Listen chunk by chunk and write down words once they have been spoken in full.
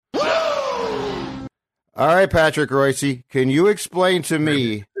All right, Patrick Reusse, can you explain to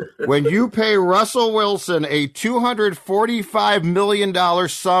me when you pay Russell Wilson a $245 million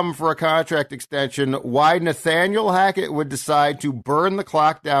sum for a contract extension, why Nathaniel Hackett would decide to burn the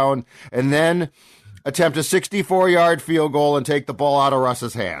clock down and then attempt a 64-yard field goal and take the ball out of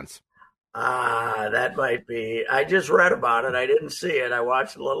Russ's hands? That might be. I just read about it. I didn't see it. I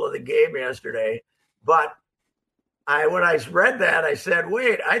watched a little of the game yesterday, but when I read that, I said,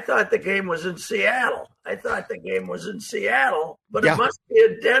 wait, I thought the game was in Seattle. But Yeah. It must be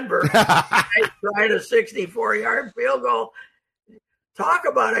in Denver. Trying a 64-yard field goal. Talk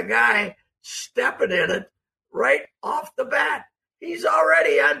about a guy stepping in it right off the bat. He's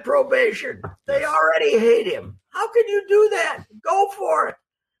already on probation. They already hate him. How can you do that? Go for it.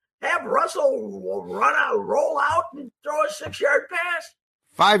 Have Russell roll out and throw a 6-yard pass.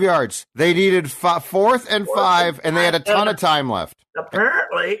 5 yards. They needed 4th and 5, and they had a ton of time left.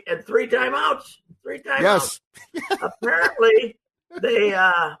 Apparently, and 3 timeouts. Yes. Apparently, they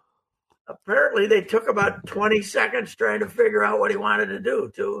took about 20 seconds trying to figure out what he wanted to do,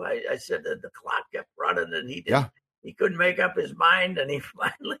 too. I said that the clock kept running, and he couldn't make up his mind, and he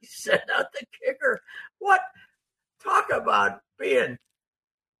finally sent out the kicker. What? Talk about being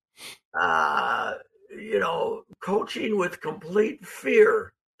coaching with complete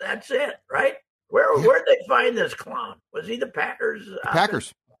fear. That's it, right? Where'd they find this clown? Was he the Packers?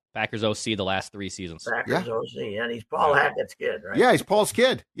 Packers OC the last 3 seasons. Packers OC, and he's Paul Hackett's kid, right? Yeah, he's Paul's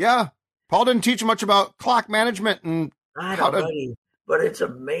kid. Yeah. Paul didn't teach him much about clock management and but it's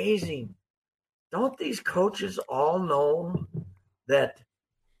amazing. Don't these coaches all know that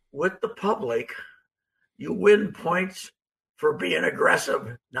with the public, you win points for being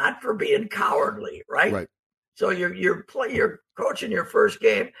aggressive, not for being cowardly, right? Right. So you're coaching your first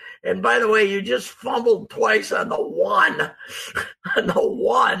game, and by the way, you just fumbled twice on the one.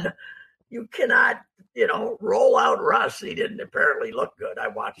 You cannot, roll out Russ. He didn't apparently look good. I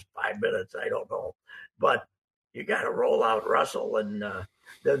watched 5 minutes. I don't know, but you got to roll out Russell. And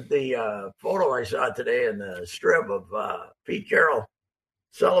the photo I saw today in the strip of Pete Carroll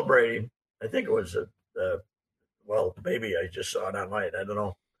celebrating. I think it was well, maybe I just saw it online. I don't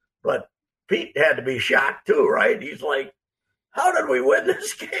know. But Pete had to be shocked too, right? He's like, how did we win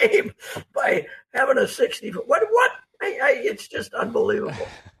this game by having a 60? What? It's just unbelievable.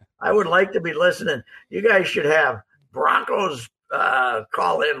 I would like to be listening. You guys should have Broncos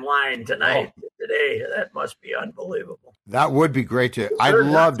call-in line today. That must be unbelievable. That would be great to. I'd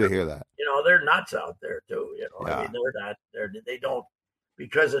love to hear that. They're nuts out there too. Yeah. I mean, they don't,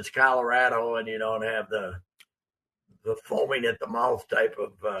 because it's Colorado and you don't have the foaming at the mouth type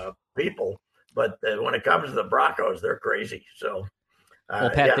of people. But when it comes to the Broncos, they're crazy. So,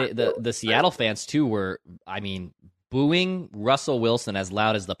 well, Pat, the Seattle fans too were, booing Russell Wilson as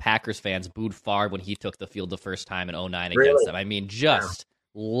loud as the Packers fans booed Favre when he took the field the first time in 2009 against them. Just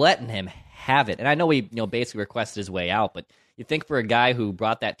letting him have it. And I know he, basically requested his way out, but you think for a guy who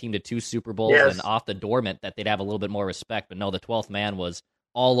brought that team to 2 Super Bowls and off the dormant that they'd have a little bit more respect. But no, the 12th man was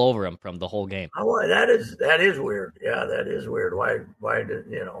all over him from the whole game. Oh, that is weird. Yeah, that is weird. Why do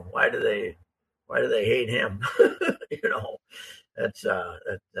they hate him? That's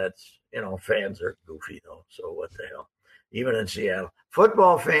fans are goofy though. So what the hell? Even in Seattle,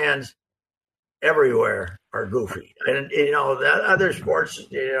 football fans everywhere are goofy. And the other sports,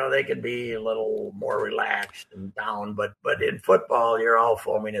 they can be a little more relaxed and down, but in football, you're all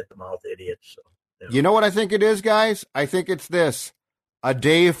foaming at the mouth idiots. So, You know what I think it is, guys? I think it's this. A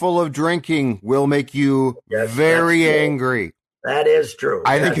day full of drinking will make you very angry. That is true.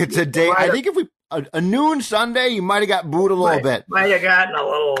 I think it's a day. I think if a noon Sunday, you might have got booed a little bit. Might have gotten a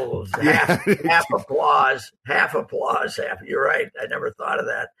little half applause. You're right. I never thought of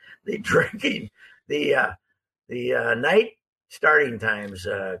that. The drinking, the night starting times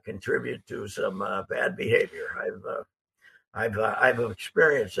contribute to some bad behavior. I've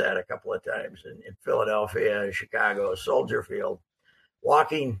experienced that a couple of times in Philadelphia, Chicago, Soldier Field.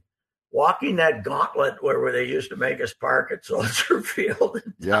 Walking that gauntlet where they used to make us park at Soldier Field.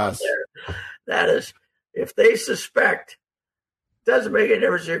 Yes. That is, if they suspect, doesn't make any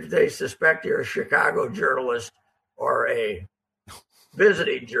difference if they suspect you're a Chicago journalist or a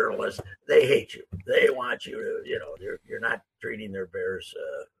visiting journalist, they hate you. They want you to, you're not treating their bears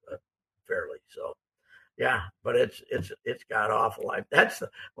fairly. So, yeah, but it's got awful.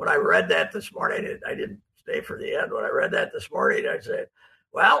 When I read that this morning, I didn't stay for the end. When I read that this morning, I said,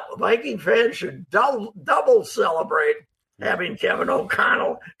 well, Viking fans should double celebrate having Kevin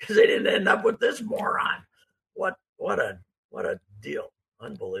O'Connell because they didn't end up with this moron. What a deal.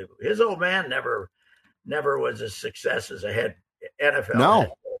 Unbelievable. His old man never was a success as a head NFL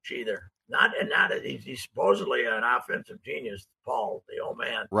head coach either. He's supposedly an offensive genius, Paul, the old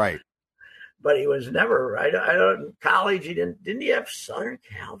man. Right. But he was never. I don't. In college, he didn't he have Southern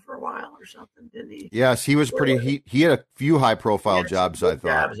Cal for a while or something? Didn't he? Yes, he was pretty. He had a few high profile jobs. I thought.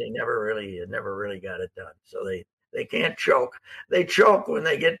 Jobs. He never really got it done. So they can't choke. They choke when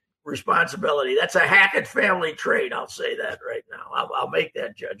they get responsibility. That's a Hackett family trait. I'll say that right now. I'll make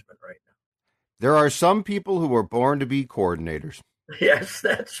that judgment right now. There are some people who were born to be coordinators. Yes,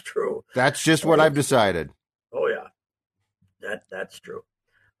 that's true. That's just what I've decided. Oh yeah, that's true.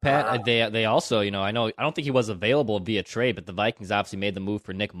 Pat, they also, I don't think he was available via trade, but the Vikings obviously made the move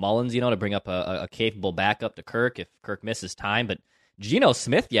for Nick Mullins, to bring up a capable backup to Kirk if Kirk misses time. But Geno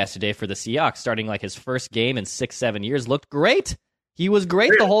Smith yesterday for the Seahawks, starting like his first game in 6-7 years, looked great. He was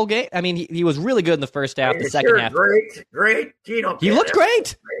great the whole game. I mean, he was really good in the first half. The second half, great. Geno, he looked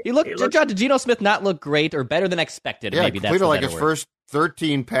great. Did Geno Smith not look great or better than expected? Yeah, maybe that's like his first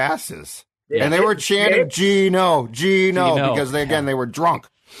 13 passes, and they were chanting Geno because they were drunk.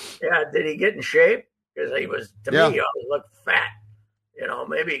 Yeah, did he get in shape? Because he was, to me, he always looked fat.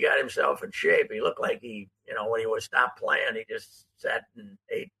 Maybe he got himself in shape. He looked like when he was stopped playing, he just sat and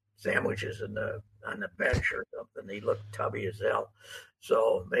ate sandwiches on the bench or something. He looked tubby as hell.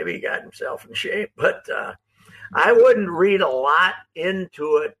 So maybe he got himself in shape. But I wouldn't read a lot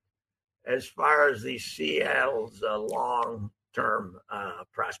into it as far as the Seattle's long-term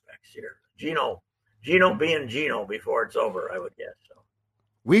prospects here. Geno being Geno before it's over, I would guess. So.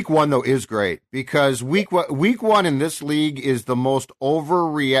 Week 1, though, is great because week one in this league is the most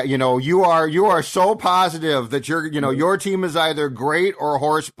overreact. You are so positive that your team is either great or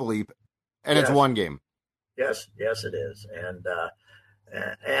horse bleep, and it's one game. Yes, it is, and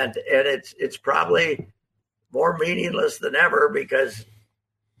it's probably more meaningless than ever because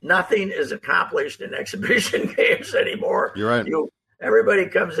nothing is accomplished in exhibition games anymore. You're right. Everybody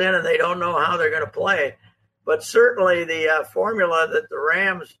comes in and they don't know how they're going to play. But certainly the formula that the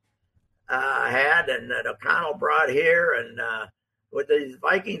Rams had and that O'Connell brought here, and with the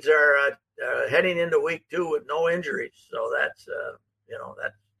Vikings are heading into week 2 with no injuries, so that's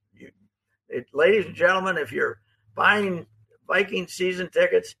ladies and gentlemen, if you're buying Viking season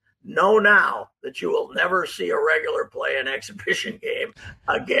tickets, know now that you will never see a regular play an exhibition game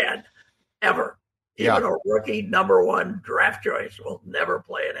again, ever. Even a rookie number 1 draft choice will never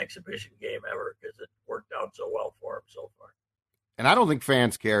play an exhibition game ever because it worked out so well for him so far. And I don't think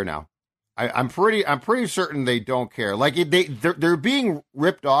fans care now. I'm pretty certain they don't care. Like they're being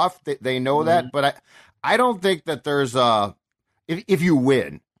ripped off. They know that, but I don't think that there's if you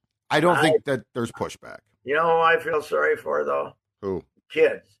win, I don't think that there's pushback. You know who I feel sorry for though? Who?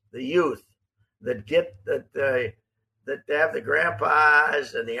 Kids, the youth that have the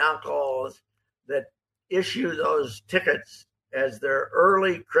grandpas and the uncles that issue those tickets as their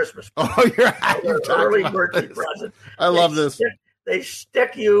early Christmas present. Oh, you're right. Early birthday present. I love this. They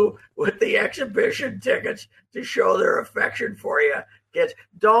stick you with the exhibition tickets to show their affection for you. Kids,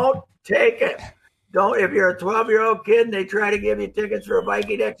 don't take it. If you're a 12-year-old kid and they try to give you tickets for a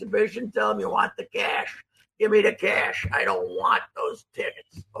Viking exhibition, tell them you want the cash. Give me the cash. I don't want those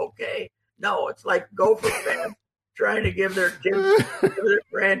tickets. Okay? No, it's like Gopher fans trying to give their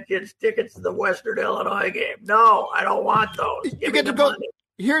grandkids tickets to the Western Illinois game. No, I don't want those. You get to go.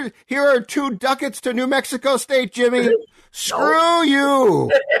 Here are 2 ducats to New Mexico State, Jimmy. Screw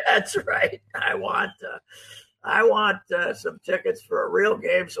you. That's right. I want some tickets for a real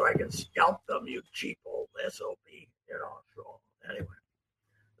game so I can scalp them, you cheap old SOB. So anyway,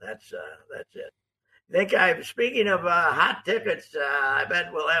 that's it. Speaking of hot tickets, I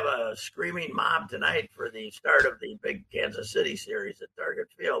bet we'll have a screaming mob tonight for the start of the big Kansas City series at Target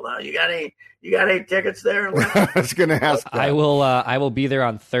Field. Now, you got any tickets there? I was going to ask that. I will be there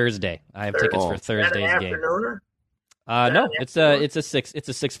on Thursday. I have tickets for Thursday's game. Afternooner? No, it's a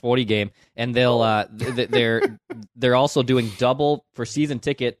 6:40 game, and they're also doing double for season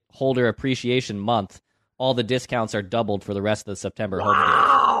ticket holder appreciation month. All the discounts are doubled for the rest of the September home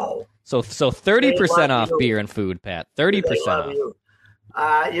games. So 30% off beer and food, Pat. 30%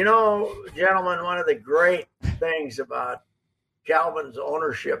 off. Gentlemen, one of the great things about Calvin's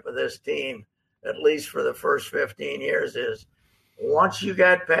ownership of this team, at least for the first 15 years, is once you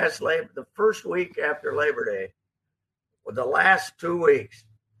got past the first week after Labor Day, with the last 2 weeks,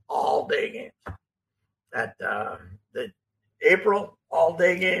 all-day games. At the April,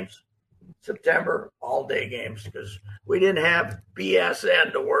 all-day games. September, all-day games, because we didn't have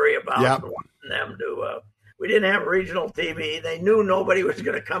BSN to worry about. Them to. We didn't have regional TV. They knew nobody was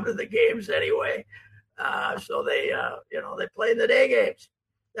going to come to the games anyway, so they played the day games.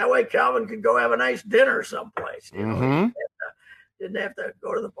 That way, Calvin could go have a nice dinner someplace. didn't have to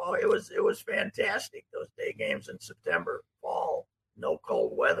go to the ball. It was fantastic. Those day games in September, fall, no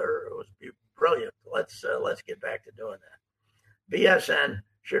cold weather. It was brilliant. Let's get back to doing that. BSN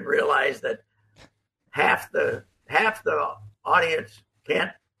should realize that half the audience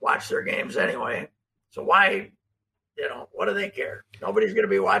can't watch their games anyway. So why, what do they care? Nobody's going to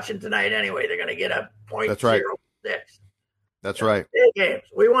be watching tonight anyway. They're going to get a .06. That's right. That's right. Day games.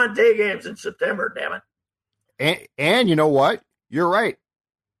 We want day games in September, damn it. And you know what? You're right.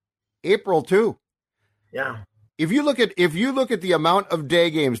 April too. Yeah. If you look at the amount of day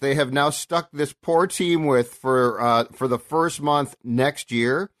games they have now stuck this poor team with for the first month next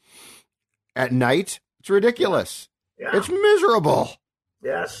year at night, it's ridiculous. Yeah. It's miserable.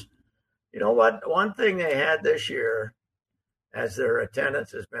 Yes. You know what? One thing they had this year, as their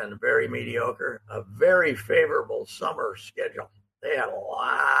attendance has been very mediocre, a very favorable summer schedule. They had a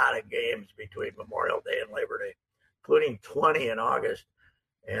lot of games between Memorial Day and Labor Day, including 20 in August.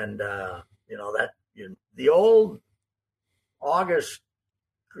 And, the old August,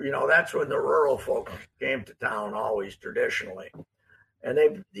 that's when the rural folks came to town always traditionally.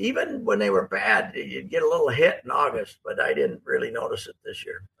 And even when they were bad, you'd get a little hit in August, but I didn't really notice it this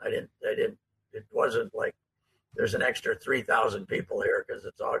year. I didn't. It wasn't like there's an extra 3,000 people here because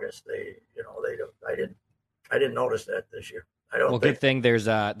it's August. I didn't notice that this year. Good thing there's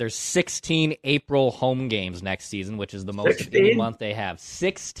 16 April home games next season, which is the most in the month they have.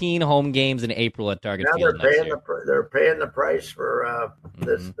 16 home games in April at Target Field next year. They're paying the price for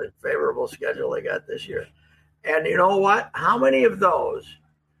the favorable schedule they got this year. And you know what? How many of those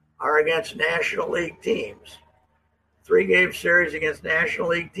are against National League teams? 3-game series against National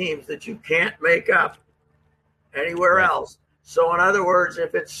League teams that you can't make up anywhere else. So, in other words,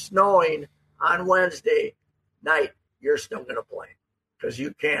 if it's snowing on Wednesday night, you're still going to play because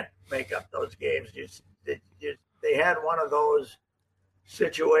you can't make up those games. They had one of those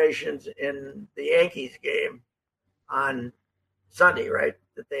situations in the Yankees game on Sunday, right?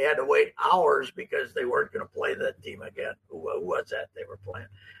 That they had to wait hours because they weren't going to play that team again. Who was that they were playing?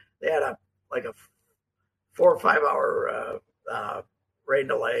 They had a 4 or 5 hour rain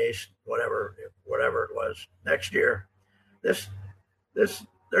delays, whatever it was. Next year, this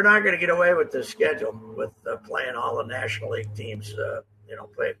they're not going to get away with this schedule with playing all the National League teams.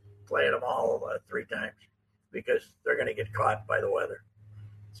 Playing them all 3 times because they're going to get caught by the weather.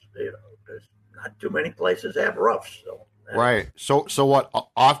 Because not too many places have roofs. So. Right. So what?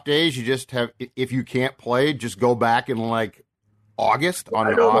 Off days you just have. If you can't play, just go back in August on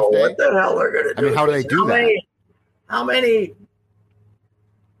an off day. What the hell they're going to do? I mean, how do they do that? How many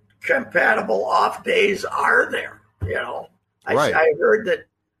compatible off days are there? I heard that.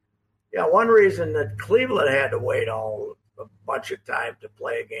 Yeah, one reason that Cleveland had to wait a bunch of time to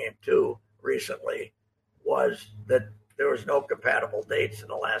play a game too recently was that there was no compatible dates in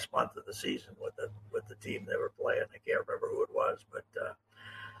the last month of the season with the team they were playing. I can't remember who it was, but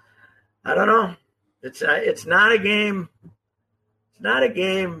I don't know. It's not a game. It's not a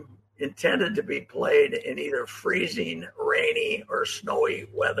game intended to be played in either freezing, rainy, or snowy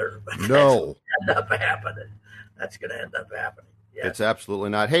weather. But no, that's going to end up happening. Yes. It's absolutely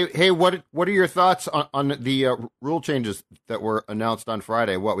not. Hey, what are your thoughts on the rule changes that were announced on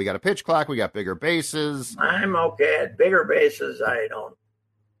Friday? What, we got a pitch clock, we got bigger bases. I'm okay at bigger bases. I don't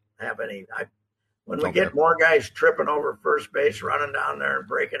have any. When we get more guys tripping over first base, running down there and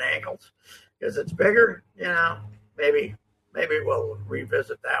breaking ankles, because it's bigger, maybe we'll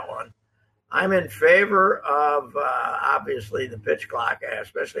revisit that one. I'm in favor of obviously the pitch clock,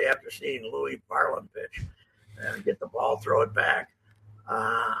 especially after seeing Louis Farland pitch. And get the ball, throw it back.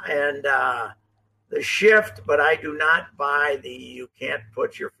 And the shift, but I do not buy the you can't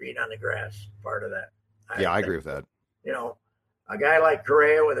put your feet on the grass part of that. I agree with that. A guy like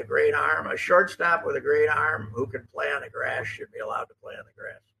Correa with a great arm, a shortstop with a great arm who can play on the grass should be allowed to play on the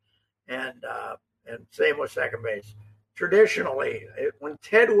grass. And same with second base. Traditionally, when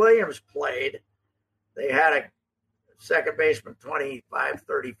Ted Williams played, they had a second baseman 25,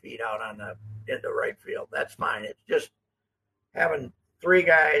 30 feet out into right field. That's fine. It's just having 3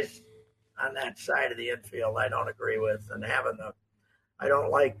 guys on that side of the infield I don't agree with, and I don't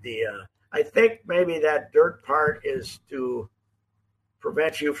like I think maybe that dirt part is to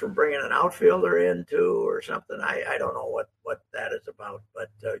prevent you from bringing an outfielder in too or something. I don't know what that is about, but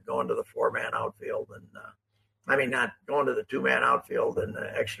going to the 4-man outfield and not going to the 2-man outfield and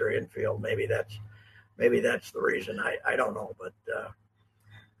the extra infield, maybe that's the reason. I don't know, but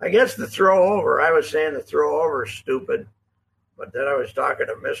I guess the throw over, I was saying the throw over is stupid, but then I was talking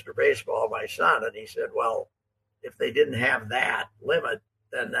to Mr. Baseball, my son, and he said, well, if they didn't have that limit,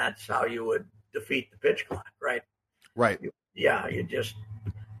 then that's how you would defeat the pitch clock, right? Right. Yeah, you just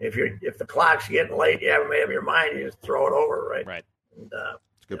if the clock's getting late, you haven't made up your mind, you just throw it over, right? Right. And,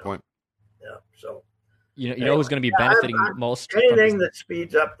 that's a good point. Yeah. So you know who's going to be benefiting most? Anything that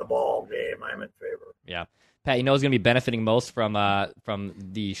speeds up the ball game, I'm in favor. Yeah. Pat, you know who's going to be benefiting most from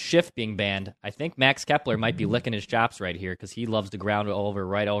the shift being banned? I think Max Kepler might be licking his chops right here because he loves to ground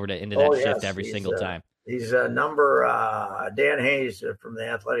right over into that shift every single time. He's number Dan Hayes from The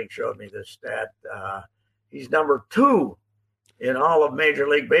Athletic showed me this stat. He's number 2 in all of Major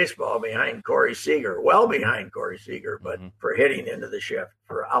League Baseball behind Corey Seager, well behind Corey Seager, but for hitting into the shift,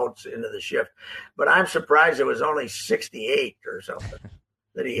 for outs into the shift. But I'm surprised it was only 68 or something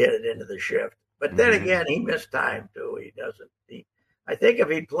that he hit it into the shift. But then again, he missed time too. He doesn't. I think if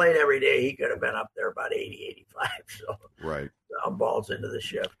he'd played every day, he could have been up there about 80, 85. So right, balls into the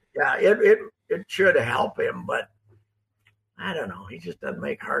shift. Yeah, it should help him, but I don't know. He just doesn't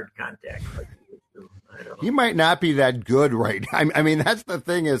make hard contact like he used to. I don't know. He might not be that good right now. I mean, that's the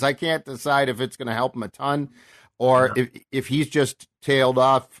thing is I can't decide if it's going to help him a ton or if he's just tailed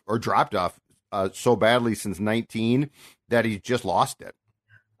off or dropped off so badly since 19 that he's just lost it.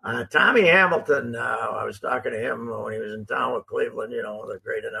 Tommy Hamilton, I was talking to him when he was in town with Cleveland, the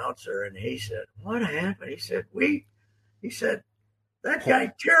great announcer, and he said, "What happened?" He said, that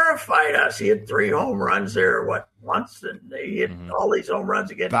guy terrified us. He had 3 home runs there, once, and he hit all these home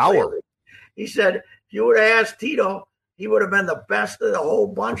runs against Bauer. He said, if you would have asked Tito, he would have been the best of the whole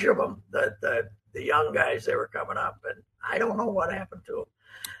bunch of them, the young guys that were coming up, and I don't know what happened to him.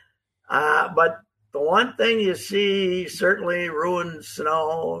 But the one thing you see certainly ruined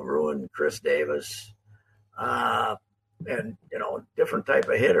Snow, ruined Chris Davis, and different type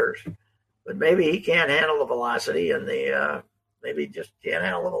of hitters. But maybe he can't handle the velocity and maybe just can't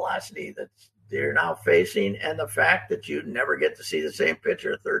handle the velocity that you're now facing, and the fact that you never get to see the same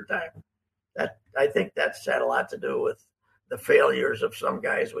pitcher a third time. I think that's had a lot to do with the failures of some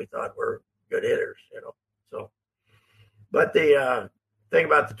guys we thought were good hitters. So, but the thing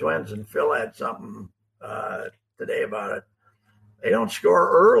about the Twins, and Phil had something today about it. They don't score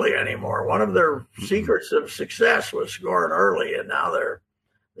early anymore. One of their secrets of success was scoring early, and now the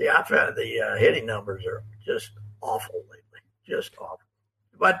hitting numbers are just awful lately, just awful.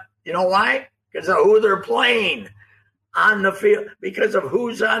 But you know why? Because of who they're playing on the field. Because of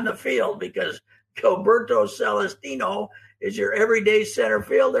who's on the field. Because Gilberto Celestino is your everyday center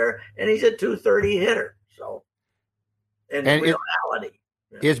fielder, and he's a .230 hitter. So, in reality.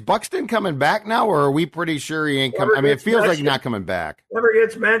 Is Buxton coming back now, or are we pretty sure he ain't coming? I mean, it feels like he's not coming back. Never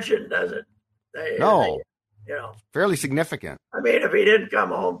gets mentioned, does it? No. Fairly significant. I mean, if he didn't come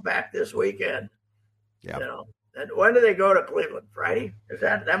home back this weekend, and when do they go to Cleveland? Friday?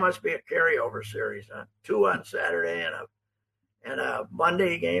 That must be a carryover series, huh? 2 on Saturday and a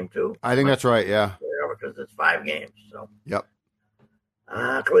Monday game too. I think that's right. Yeah, because it's 5 games. So yep.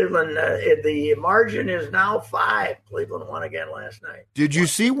 Cleveland, the margin is now 5. Cleveland won again last night. Did you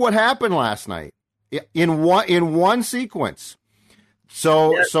see what happened last night? In one sequence.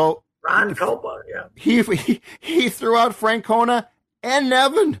 So Ron Culpa, yeah. He threw out Francona and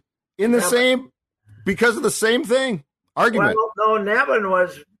Nevin in the same because of the same thing. Argument. Well, no, Nevin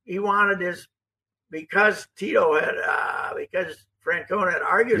he wanted his because Tito had because Francona had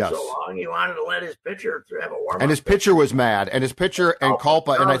argued so long, he wanted to let his pitcher have a warm-up. And his pitcher was mad, and his pitcher and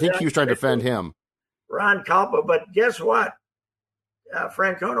Culpa, and I think he was trying to defend him. Ron Culpa, but guess what?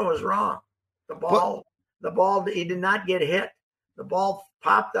 Francona was wrong. The ball, he did not get hit. The ball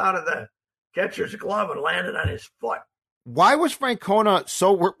popped out of the catcher's glove and landed on his foot. Why was Francona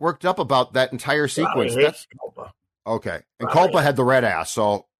so worked up about that entire sequence? That's Culpa. Okay, and Culpa had the red ass,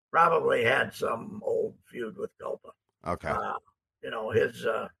 so probably had some old feud with Culpa. Okay.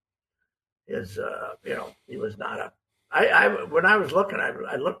 He was not a. When I was looking,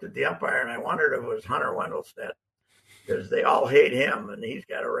 I looked at the umpire and I wondered if it was Hunter Wendelstedt because they all hate him and he's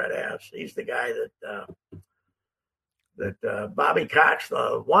got a red ass. He's the guy that Bobby Cox.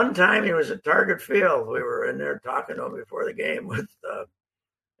 The one time he was at Target Field, we were in there talking to him before the game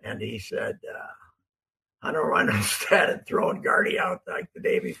and he said Hunter Wendelstedt had thrown Gardy out like the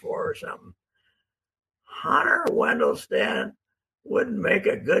day before or something. Hunter Wendelstedt wouldn't make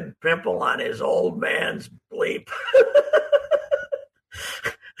a good pimple on his old man's bleep.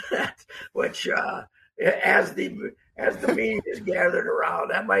 Which, as the media is gathered around,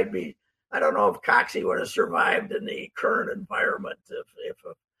 that might be. I don't know if Coxie would have survived in the current environment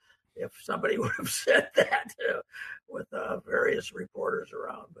if somebody would have said that with various reporters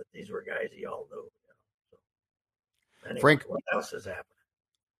around. But these were guys he all knew. So, anyway, Frank, what else has happened?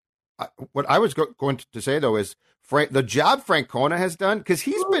 what I was going to say though is the job Francona has done, because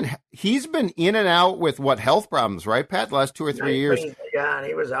he's been in and out with health problems, right, Pat? The last 2 or 3 years. Yeah, and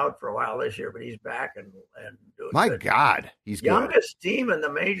he was out for a while this year, but he's back and doing My good. God, he's youngest team in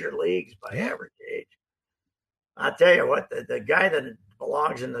the major leagues by average age. I'll tell you what, the guy that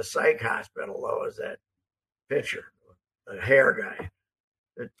belongs in the psych hospital though is that pitcher, the hair guy,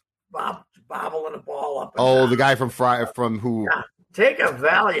 bobbling the ball up. And down. The guy from who? Yeah. Take a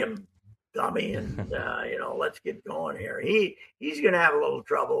Valium, dummy, and let's get going here. He's going to have a little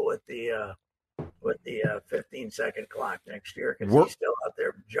trouble with the 15-second clock next year because he's still out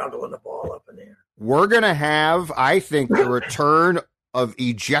there juggling the ball up in the air. We're going to have, I think, the return of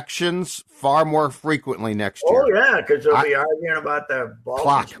ejections far more frequently next year. Oh yeah, because they'll be arguing about the ball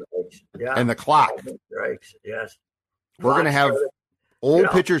clock and the clock strikes. Yes, we're going to have.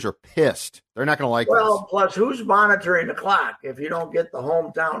 Old pitchers are pissed. They're not going to like this. Well, plus, who's monitoring the clock? If you don't get the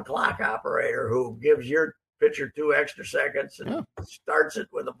hometown clock operator who gives your pitcher 2 extra seconds and starts it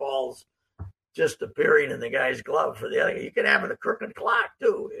when the ball's just appearing in the guy's glove for the other, you can have a crooked clock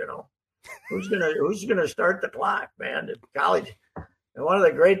too. Who's gonna start the clock, man? At college, and one of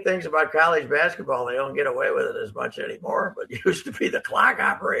the great things about college basketball, they don't get away with it as much anymore. But it used to be the clock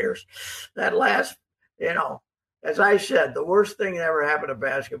operators that last, As I said, the worst thing that ever happened to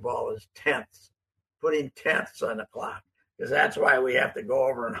basketball is tenths, putting tenths on the clock, because that's why we have to go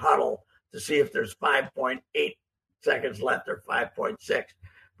over and huddle to see if there's 5.8 seconds left or 5.6.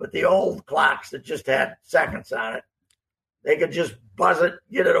 But the old clocks that just had seconds on it, they could just buzz it,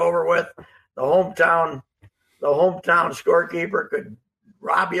 get it over with. The hometown scorekeeper could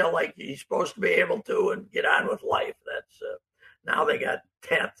rob you like he's supposed to be able to and get on with life. That's now they got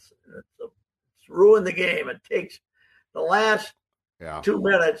tenths. Ruin the game. It takes the last 2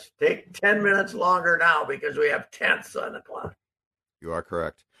 minutes, take 10 minutes longer now because we have tenths on the clock. You are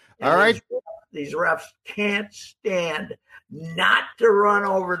correct. And all right. These refs can't stand not to run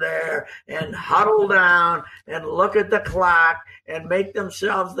over there and huddle down and look at the clock and make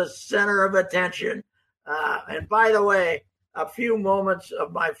themselves the center of attention. And by the way, a few moments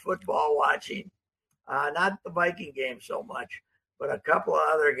of my football watching, not the Viking game so much, but a couple of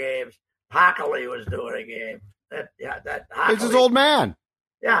other games. Hockley was doing a game. It's his old man.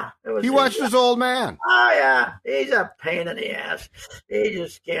 Yeah. He watched his old man. Oh, yeah. He's a pain in the ass. He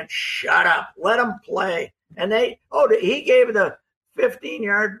just can't shut up. Let him play. And he gave the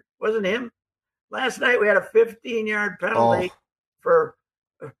 15-yard, wasn't him? Last night we had a 15-yard penalty for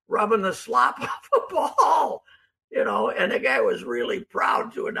rubbing the slop off a ball, and the guy was really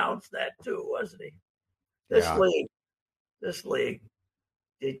proud to announce that too, wasn't he? This league,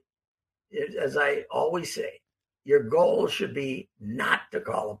 as I always say, your goal should be not to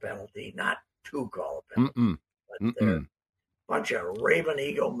call a penalty, not to call a penalty. But they're a bunch of Raven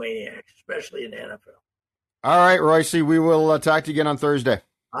Eagle maniacs, especially in the NFL. All right, Reusse, we will talk to you again on Thursday.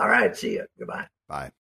 All right, see you. Goodbye. Bye.